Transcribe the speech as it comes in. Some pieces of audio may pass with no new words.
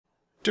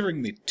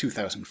During the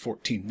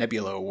 2014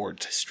 Nebula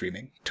Awards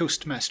streaming,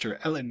 Toastmaster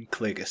Ellen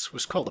Klages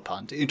was called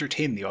upon to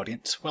entertain the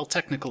audience while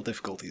technical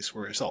difficulties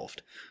were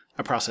resolved,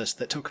 a process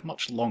that took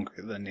much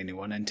longer than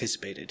anyone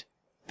anticipated.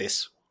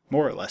 This,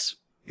 more or less,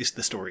 is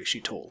the story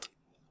she told.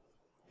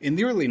 In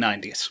the early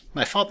 90s,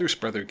 my father's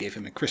brother gave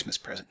him a Christmas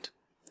present.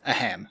 A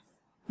ham.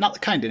 Not the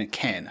kind in a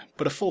can,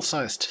 but a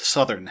full-sized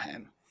southern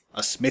ham.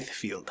 A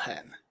Smithfield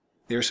ham.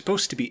 They are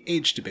supposed to be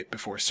aged a bit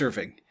before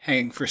serving,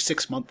 hanging for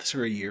 6 months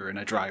or a year in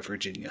a dry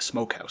Virginia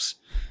smokehouse.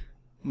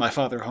 My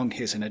father hung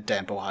his in a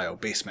damp Ohio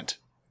basement.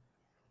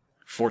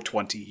 For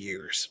 20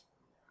 years.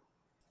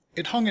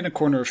 It hung in a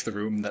corner of the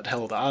room that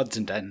held odds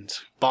and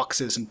ends,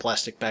 boxes and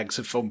plastic bags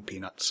of foam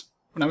peanuts.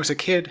 When I was a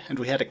kid and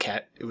we had a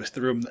cat, it was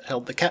the room that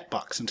held the cat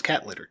box and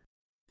cat litter.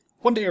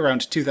 One day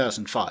around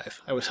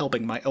 2005, I was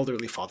helping my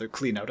elderly father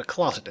clean out a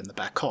closet in the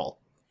back hall.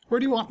 "Where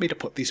do you want me to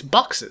put these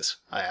boxes?"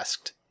 I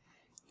asked.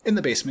 "In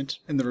the basement,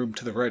 in the room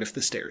to the right of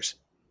the stairs."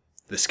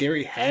 "The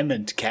scary ham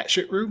and cat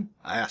shit room?"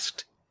 I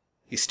asked.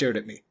 He stared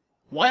at me.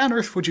 "Why on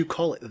earth would you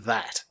call it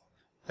that?"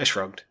 I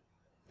shrugged.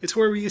 "It's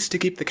where we used to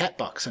keep the cat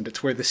box, and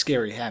it's where the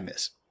scary ham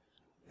is."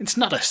 "It's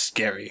not a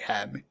scary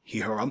ham,"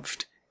 he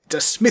harumphed. "It's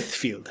a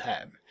Smithfield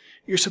ham.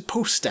 You're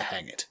supposed to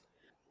hang it."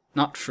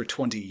 Not for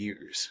 20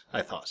 years,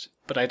 I thought,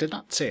 but I did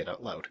not say it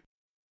out loud.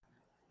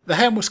 The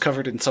ham was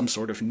covered in some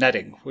sort of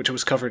netting, which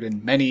was covered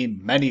in many,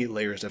 many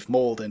layers of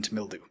mold and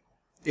mildew.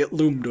 It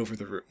loomed over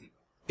the room.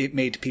 It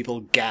made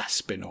people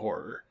gasp in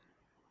horror.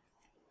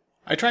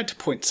 I tried to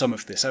point some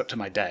of this out to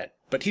my dad,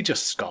 but he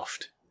just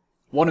scoffed.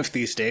 "One of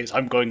these days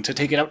I'm going to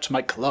take it out to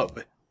my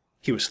club."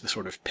 He was the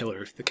sort of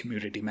pillar of the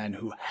community man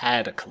who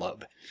had a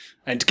club.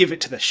 "And give it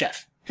to the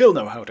chef. He'll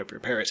know how to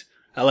prepare it.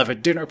 I'll have a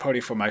dinner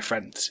party for my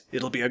friends.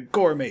 It'll be a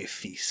gourmet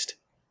feast."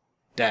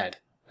 "Dad,"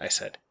 I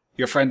said,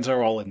 "your friends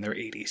are all in their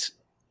 80s.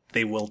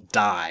 They will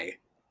die."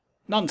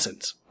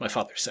 "Nonsense," my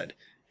father said.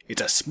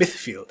 "It's a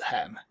Smithfield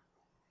ham."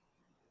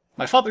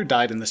 My father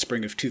died in the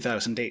spring of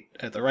 2008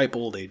 at the ripe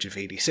old age of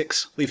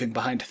 86, leaving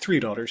behind 3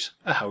 daughters,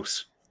 a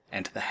house,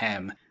 and the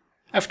ham.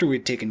 After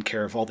we'd taken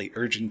care of all the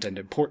urgent and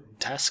important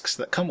tasks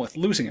that come with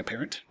losing a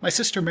parent, my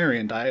sister Mary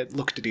and I had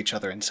looked at each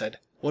other and said,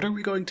 "What are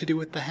we going to do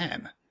with the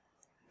ham?"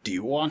 "Do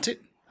you want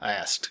it?" I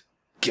asked.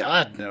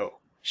 "God, no."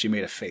 She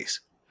made a face.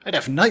 "I'd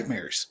have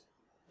nightmares."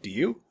 "Do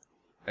you?"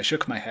 I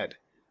shook my head.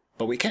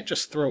 "But we can't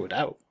just throw it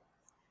out."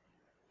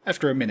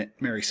 After a minute,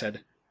 Mary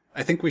said,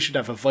 "I think we should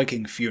have a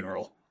Viking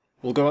funeral.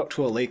 We'll go out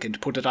to a lake and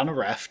put it on a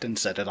raft and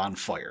set it on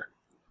fire."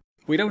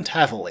 "We don't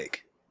have a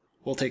lake."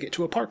 "We'll take it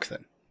to a park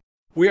then."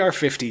 "We are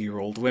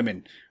 50-year-old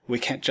women. We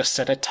can't just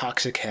set a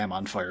toxic ham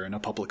on fire in a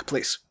public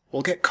place.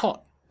 We'll get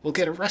caught. We'll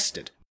get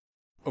arrested."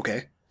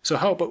 "Okay, so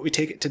how about we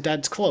take it to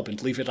Dad's club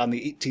and leave it on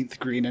the 18th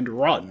green and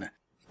run?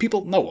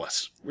 People know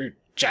us. We're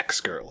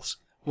Jack's girls.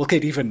 We'll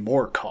get even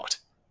more caught."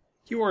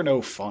 "You are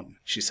no fun,"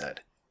 she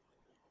said.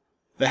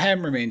 The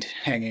ham remained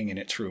hanging in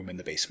its room in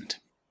the basement.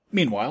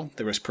 Meanwhile,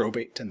 there was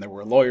probate, and there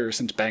were lawyers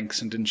and banks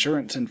and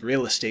insurance and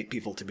real estate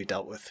people to be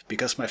dealt with,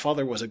 because my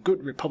father was a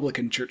good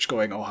Republican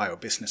church-going Ohio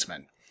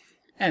businessman.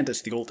 And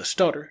as the oldest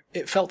daughter,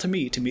 it fell to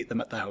me to meet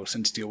them at the house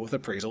and deal with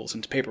appraisals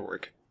and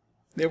paperwork.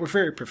 They were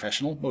very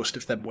professional, most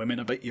of them women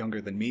a bit younger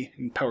than me,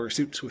 in power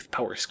suits with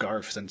power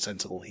scarves and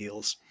sensible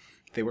heels.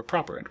 They were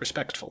proper and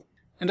respectful.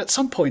 And at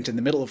some point in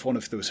the middle of one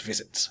of those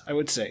visits, I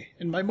would say,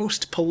 in my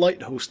most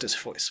polite hostess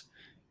voice,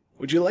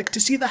 "Would you like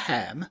to see the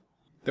ham?"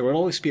 There would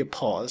always be a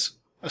pause,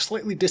 a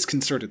slightly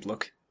disconcerted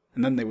look,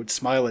 and then they would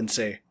smile and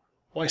say,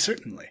 "Why,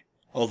 certainly,"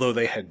 although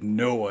they had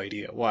no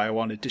idea why I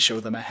wanted to show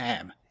them a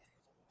ham.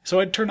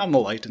 So I'd turn on the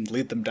light and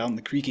lead them down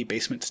the creaky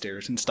basement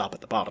stairs and stop at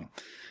the bottom.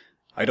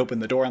 I'd open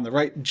the door on the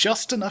right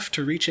just enough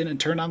to reach in and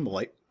turn on the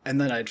light, and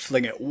then I'd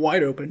fling it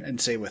wide open and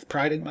say with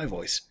pride in my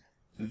voice,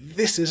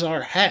 "This is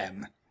our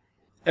ham."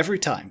 Every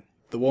time,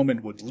 the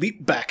woman would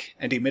leap back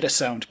and emit a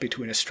sound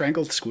between a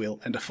strangled squeal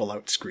and a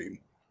full-out scream.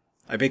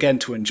 I began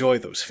to enjoy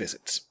those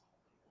visits.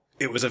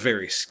 It was a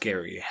very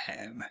scary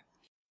ham.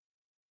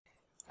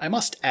 I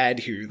must add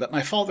here that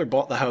my father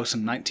bought the house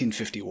in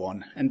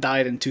 1951 and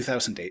died in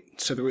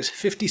 2008, so there was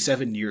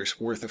 57 years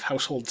worth of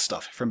household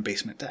stuff from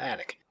basement to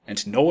attic,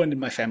 and no one in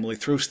my family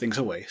throws things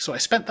away, so I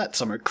spent that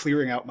summer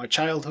clearing out my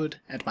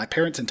childhood and my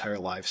parents' entire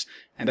lives,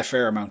 and a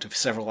fair amount of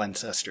several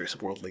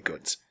ancestors' worldly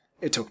goods.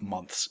 It took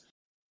months.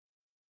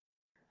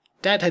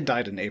 Dad had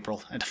died in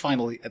April, and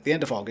finally, at the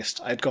end of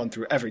August, I had gone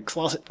through every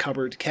closet,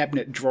 cupboard,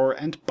 cabinet, drawer,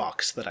 and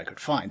box that I could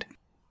find.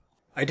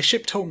 I'd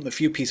shipped home the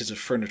few pieces of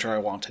furniture I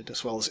wanted,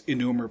 as well as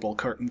innumerable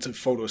cartons of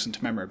photos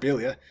and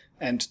memorabilia,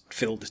 and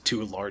filled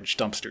 2 large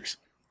dumpsters.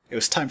 It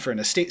was time for an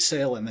estate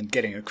sale and then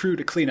getting a crew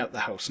to clean out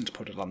the house and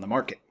put it on the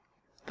market.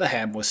 The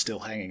ham was still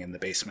hanging in the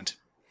basement.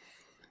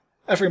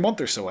 Every month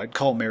or so I'd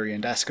call Mary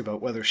and ask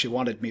about whether she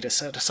wanted me to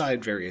set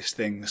aside various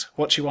things,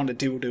 what she wanted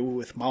to do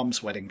with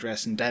Mom's wedding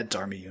dress and Dad's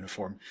army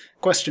uniform,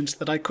 questions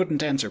that I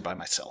couldn't answer by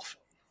myself.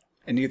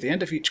 And near the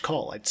end of each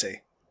call I'd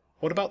say,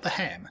 "What about the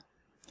ham?"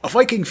 "A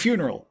Viking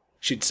funeral,"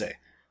 she'd say,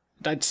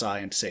 and I'd sigh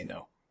and say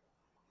no.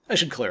 I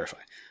should clarify.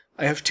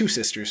 I have 2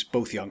 sisters,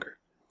 both younger.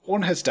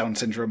 One has Down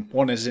syndrome,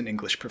 one is an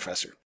English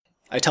professor.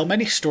 I tell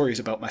many stories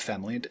about my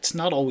family, and it's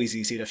not always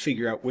easy to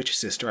figure out which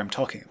sister I'm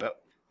talking about.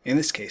 In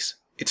this case,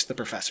 it's the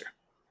professor.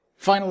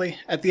 Finally,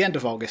 at the end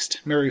of August,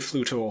 Mary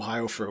flew to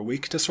Ohio for a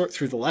week to sort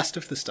through the last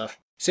of the stuff,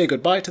 say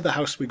goodbye to the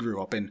house we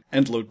grew up in,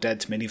 and load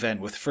Dad's minivan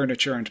with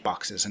furniture and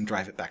boxes and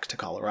drive it back to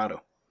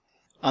Colorado.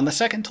 On the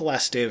second to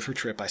last day of her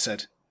trip, I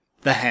said,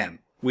 "The ham.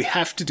 We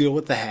have to deal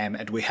with the ham,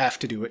 and we have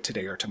to do it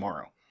today or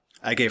tomorrow."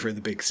 I gave her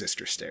the big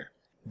sister stare.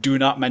 "Do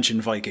not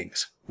mention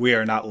Vikings. We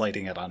are not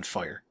lighting it on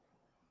fire."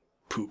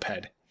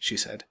 "Poophead," she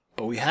said,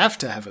 "but we have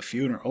to have a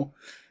funeral."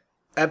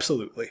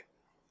 "Absolutely."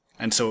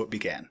 And so it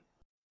began.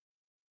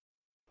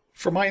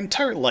 For my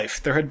entire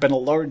life, there had been a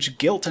large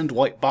gilt and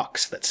white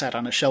box that sat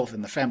on a shelf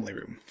in the family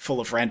room, full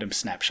of random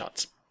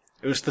snapshots.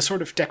 It was the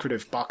sort of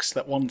decorative box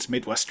that one's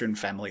Midwestern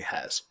family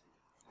has.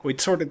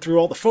 We'd sorted through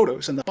all the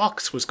photos, and the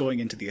box was going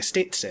into the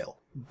estate sale.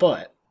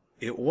 But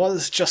it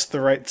was just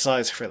the right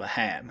size for the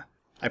ham.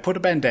 I put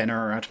a bandana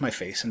around my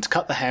face and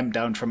cut the ham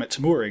down from its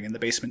mooring in the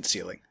basement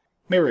ceiling.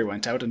 Mary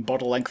went out and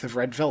bought a length of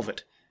red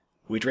velvet.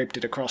 We draped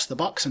it across the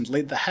box and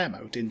laid the ham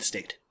out in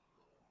state.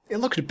 It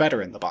looked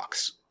better in the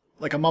box,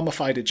 like a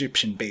mummified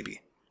Egyptian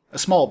baby. A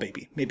small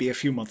baby, maybe a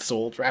few months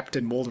old, wrapped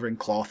in moldering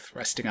cloth,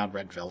 resting on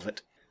red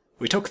velvet.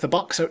 We took the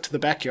box out to the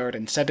backyard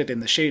and set it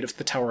in the shade of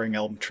the towering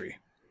elm tree.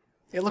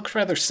 It looked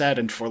rather sad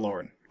and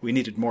forlorn. We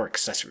needed more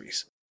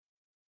accessories.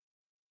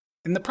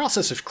 In the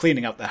process of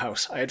cleaning out the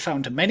house, I had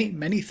found many,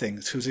 many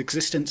things whose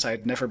existence I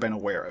had never been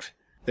aware of.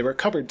 There were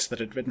cupboards that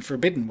had been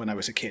forbidden when I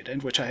was a kid,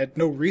 and which I had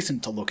no reason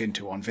to look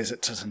into on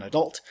visits as an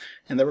adult,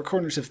 and there were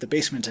corners of the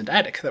basement and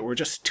attic that were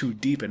just too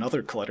deep in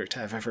other clutter to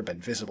have ever been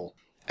visible.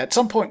 At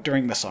some point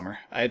during the summer,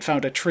 I had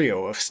found a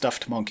trio of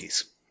stuffed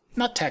monkeys.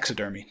 Not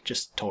taxidermy,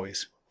 just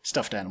toys.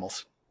 Stuffed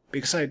animals.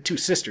 Because I had two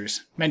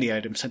sisters, many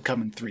items had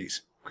come in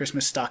threes.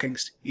 Christmas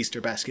stockings,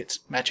 Easter baskets,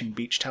 matching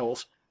beach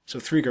towels. So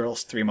 3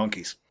 girls, 3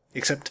 monkeys.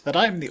 Except that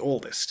I'm the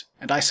oldest,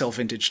 and I sell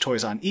vintage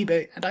toys on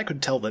eBay, and I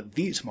could tell that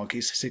these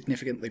monkeys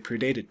significantly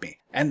predated me,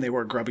 and they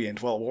were grubby and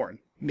well-worn.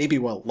 Maybe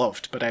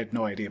well-loved, but I had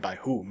no idea by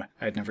whom.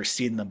 I had never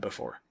seen them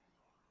before.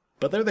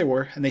 But there they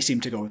were, and they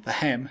seemed to go with the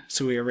ham,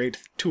 so we arrayed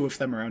 2 of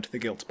them around the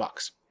gilt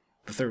box.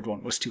 The third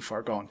one was too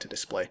far gone to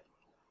display.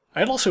 I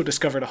had also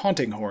discovered a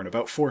hunting horn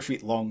about 4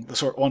 feet long, the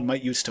sort one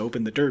might use to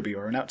open the derby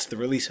or announce the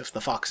release of the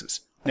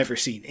foxes. Never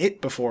seen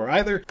it before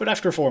either, but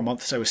after 4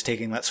 months I was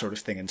taking that sort of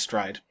thing in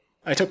stride.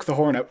 I took the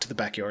horn out to the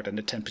backyard and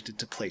attempted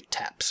to play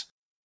taps.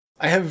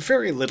 I have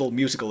very little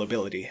musical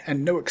ability,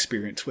 and no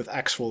experience with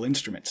actual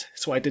instruments,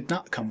 so I did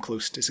not come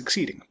close to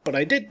succeeding, but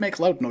I did make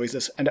loud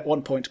noises, and at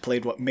one point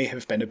played what may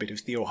have been a bit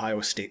of the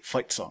Ohio State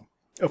fight song.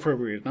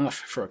 Appropriate enough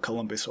for a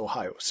Columbus,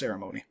 Ohio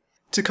ceremony.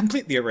 To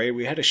complete the array,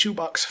 we had a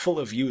shoebox full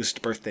of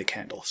used birthday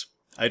candles.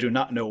 I do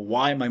not know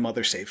why my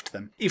mother saved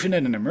them. Even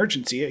in an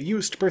emergency, a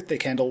used birthday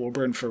candle will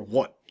burn for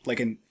what, like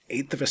an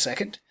eighth of a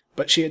second?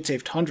 But she had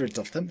saved hundreds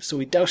of them, so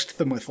we doused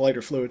them with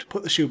lighter fluid,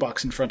 put the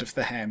shoebox in front of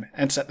the ham,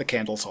 and set the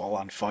candles all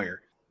on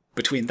fire.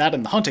 Between that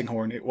and the hunting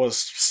horn, it was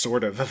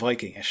sort of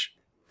Viking-ish.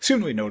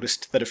 Soon we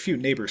noticed that a few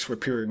neighbors were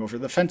peering over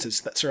the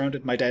fences that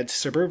surrounded my dad's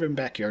suburban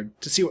backyard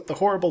to see what the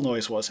horrible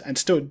noise was, and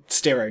stood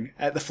staring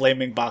at the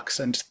flaming box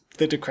and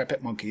the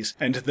decrepit monkeys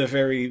and the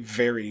very,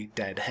 very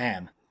dead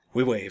ham.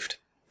 We waved.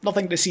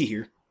 "Nothing to see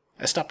here."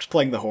 I stopped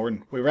playing the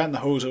horn, we ran the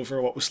hose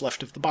over what was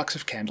left of the box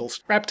of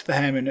candles, wrapped the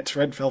ham in its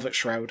red velvet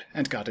shroud,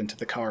 and got into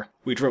the car.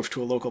 We drove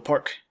to a local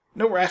park.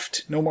 No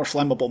raft, no more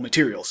flammable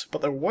materials,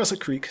 but there was a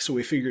creek, so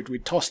we figured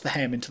we'd toss the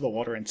ham into the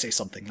water and say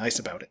something nice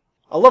about it.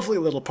 A lovely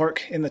little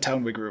park in the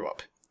town we grew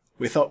up.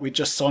 We thought we'd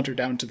just saunter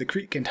down to the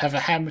creek and have a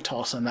ham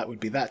toss and that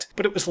would be that,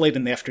 but it was late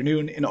in the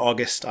afternoon, in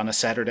August, on a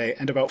Saturday,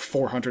 and about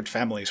 400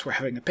 families were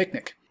having a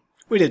picnic.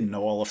 We didn't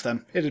know all of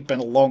them. It had been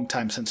a long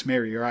time since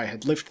Mary or I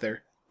had lived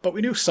there. But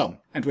we knew some,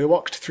 and we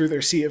walked through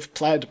their sea of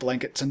plaid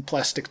blankets and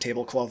plastic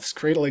tablecloths,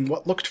 cradling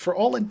what looked for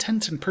all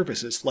intents and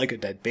purposes like a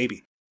dead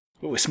baby.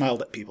 But we smiled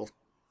at people.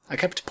 I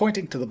kept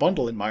pointing to the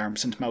bundle in my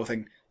arms and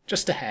mouthing,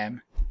 "Just a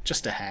ham,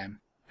 just a ham."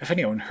 If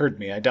anyone heard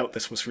me, I doubt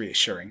this was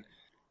reassuring.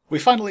 We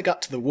finally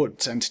got to the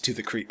woods and to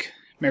the creek.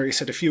 Mary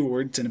said a few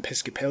words in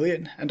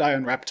Episcopalian, and I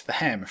unwrapped the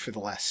ham for the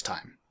last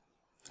time.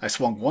 I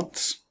swung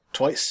once,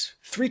 twice,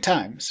 3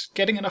 times,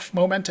 getting enough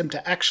momentum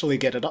to actually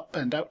get it up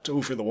and out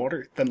over the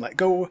water, then let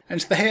go,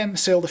 and the ham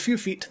sailed a few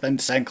feet, then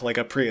sank like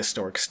a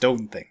prehistoric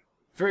stone thing.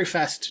 Very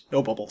fast,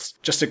 no bubbles,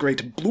 just a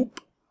great bloop,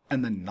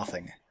 and then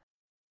nothing.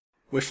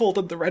 We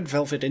folded the red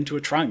velvet into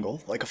a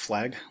triangle, like a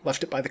flag,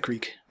 left it by the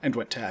creek, and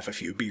went to have a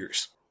few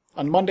beers.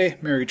 On Monday,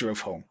 Mary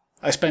drove home.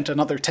 I spent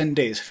another 10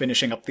 days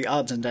finishing up the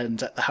odds and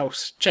ends at the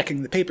house,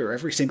 checking the paper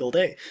every single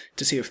day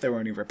to see if there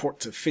were any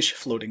reports of fish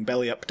floating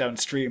belly up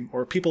downstream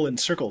or people in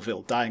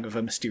Circleville dying of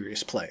a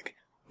mysterious plague.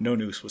 No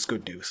news was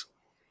good news.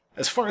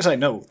 As far as I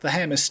know, the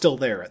ham is still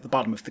there at the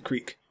bottom of the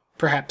creek,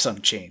 perhaps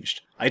unchanged.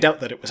 I doubt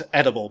that it was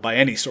edible by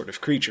any sort of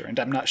creature, and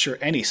I'm not sure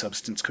any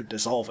substance could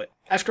dissolve it.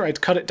 After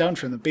I'd cut it down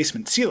from the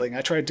basement ceiling,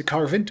 I tried to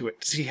carve into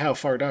it to see how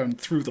far down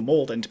through the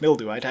mold and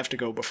mildew I'd have to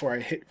go before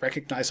I hit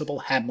recognizable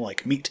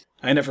ham-like meat.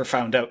 I never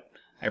found out.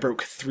 I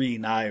broke 3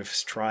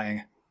 knives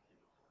trying.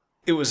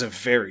 It was a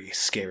very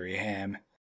scary ham.